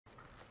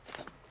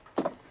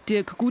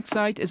Dirk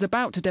Gutzeit is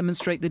about to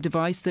demonstrate the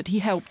device that he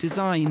helped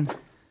design.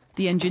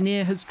 The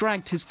engineer has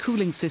dragged his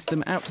cooling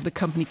system out to the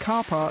company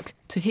car park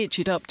to hitch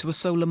it up to a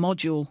solar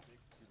module.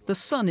 The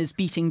sun is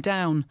beating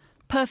down,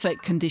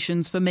 perfect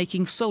conditions for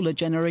making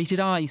solar-generated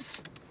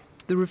ice.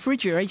 The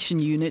refrigeration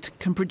unit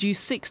can produce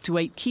 6 to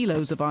 8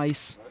 kilos of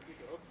ice.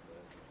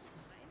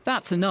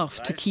 That's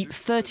enough to keep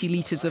 30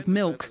 litres of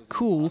milk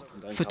cool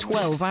for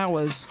 12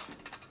 hours.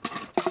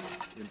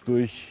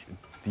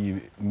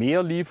 You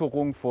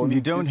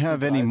don't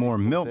have any more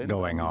milk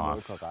going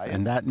off,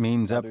 and that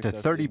means up to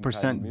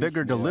 30%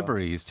 bigger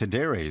deliveries to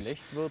dairies.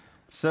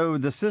 So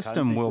the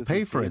system will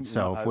pay for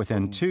itself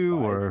within 2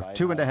 or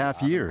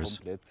 2.5 years.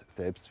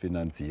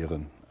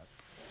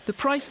 The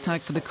price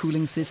tag for the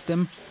cooling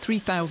system,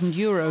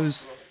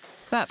 €3,000.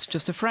 That's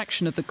just a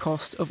fraction of the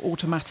cost of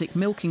automatic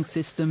milking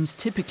systems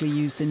typically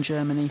used in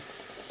Germany.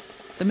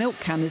 The milk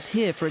can is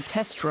here for a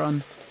test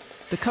run.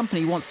 The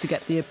company wants to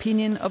get the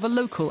opinion of a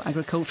local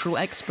agricultural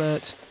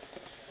expert.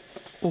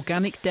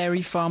 Organic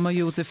dairy farmer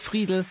Josef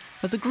Friedl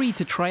has agreed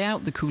to try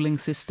out the cooling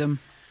system.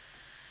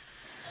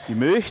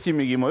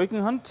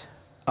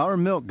 Our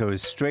milk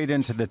goes straight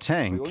into the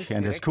tank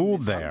and is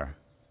cooled there.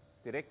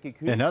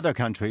 In other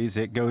countries,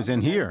 it goes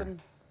in here.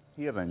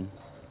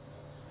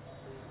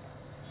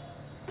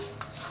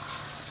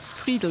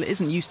 Friedl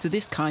isn't used to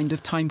this kind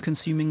of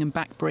time-consuming and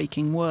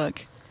back-breaking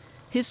work.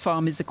 His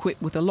farm is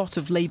equipped with a lot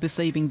of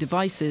labour-saving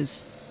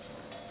devices.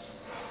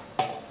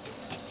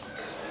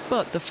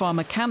 But the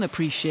farmer can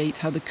appreciate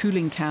how the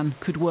cooling can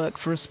could work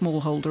for a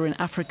smallholder in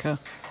Africa.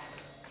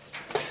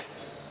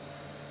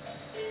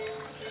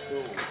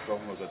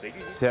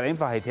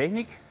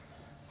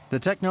 The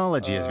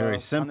technology is very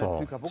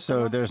simple,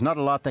 so there's not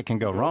a lot that can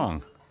go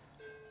wrong.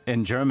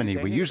 In Germany,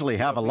 we usually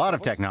have a lot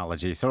of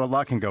technology, so a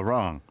lot can go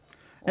wrong.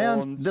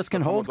 And this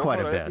can hold quite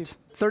a bit.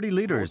 30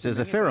 litres is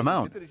a fair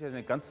amount.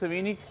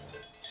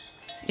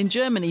 In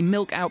Germany,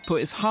 milk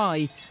output is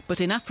high, but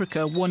in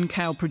Africa, one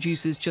cow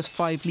produces just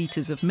 5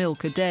 litres of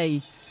milk a day.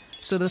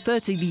 So the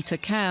 30-litre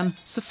can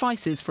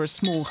suffices for a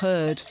small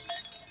herd.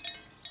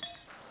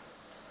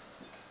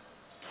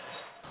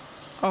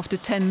 After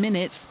 10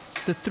 minutes,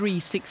 the 3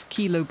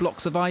 6-kilo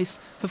blocks of ice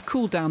have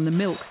cooled down the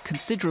milk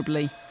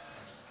considerably.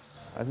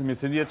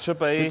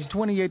 It's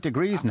 28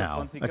 degrees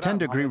now. A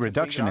 10-degree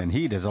reduction in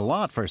heat is a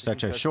lot for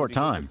such a short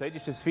time.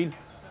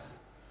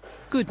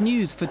 Good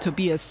news for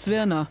Tobias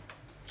Zwirner.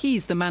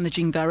 He's the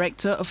managing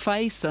director of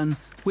Faesan,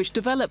 which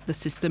developed the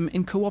system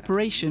in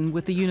cooperation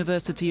with the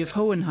University of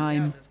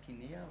Hohenheim.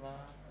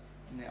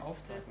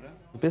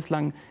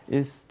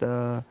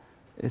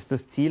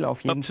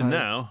 Up to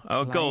now,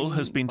 our goal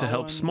has been to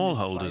help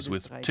smallholders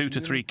with 2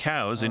 to 3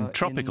 cows in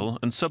tropical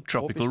and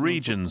subtropical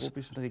regions,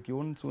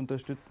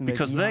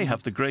 because they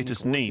have the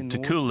greatest need to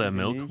cool their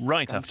milk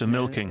right after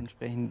milking.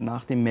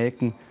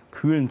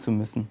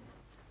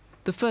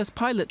 The first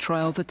pilot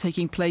trials are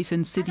taking place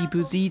in Sidi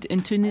Bouzid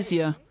in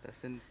Tunisia.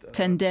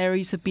 10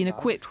 dairies have been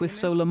equipped with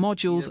solar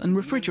modules and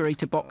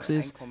refrigerator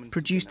boxes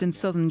produced in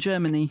southern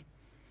Germany.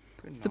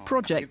 The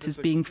project is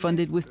being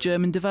funded with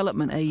German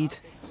development aid.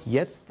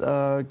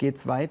 We're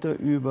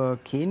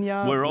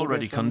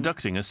already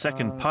conducting a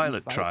second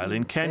pilot trial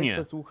in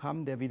Kenya,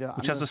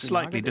 which has a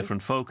slightly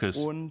different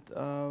focus. And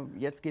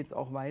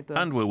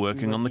we're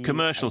working on the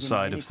commercial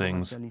side of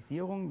things.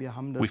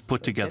 We've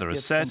put together a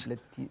set,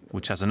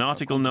 which has an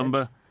article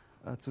number,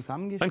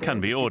 and can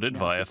be ordered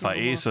via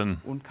Faesan.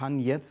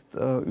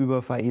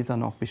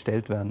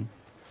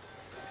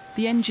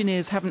 The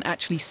engineers haven't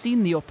actually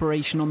seen the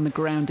operation on the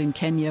ground in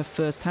Kenya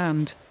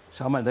firsthand.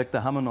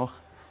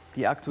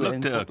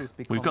 Look, Dirk,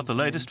 we've got the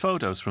latest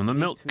photos from the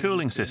milk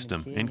cooling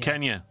system in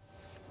Kenya.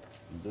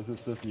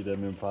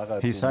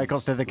 He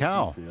cycles to the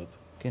cow.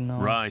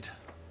 Right.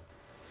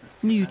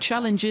 New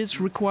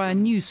challenges require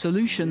new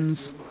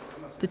solutions.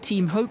 The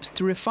team hopes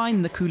to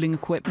refine the cooling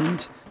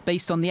equipment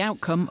based on the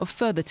outcome of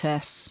further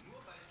tests.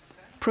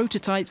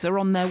 Prototypes are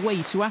on their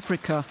way to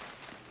Africa,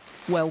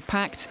 well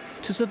packed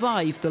to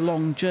survive the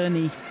long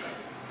journey.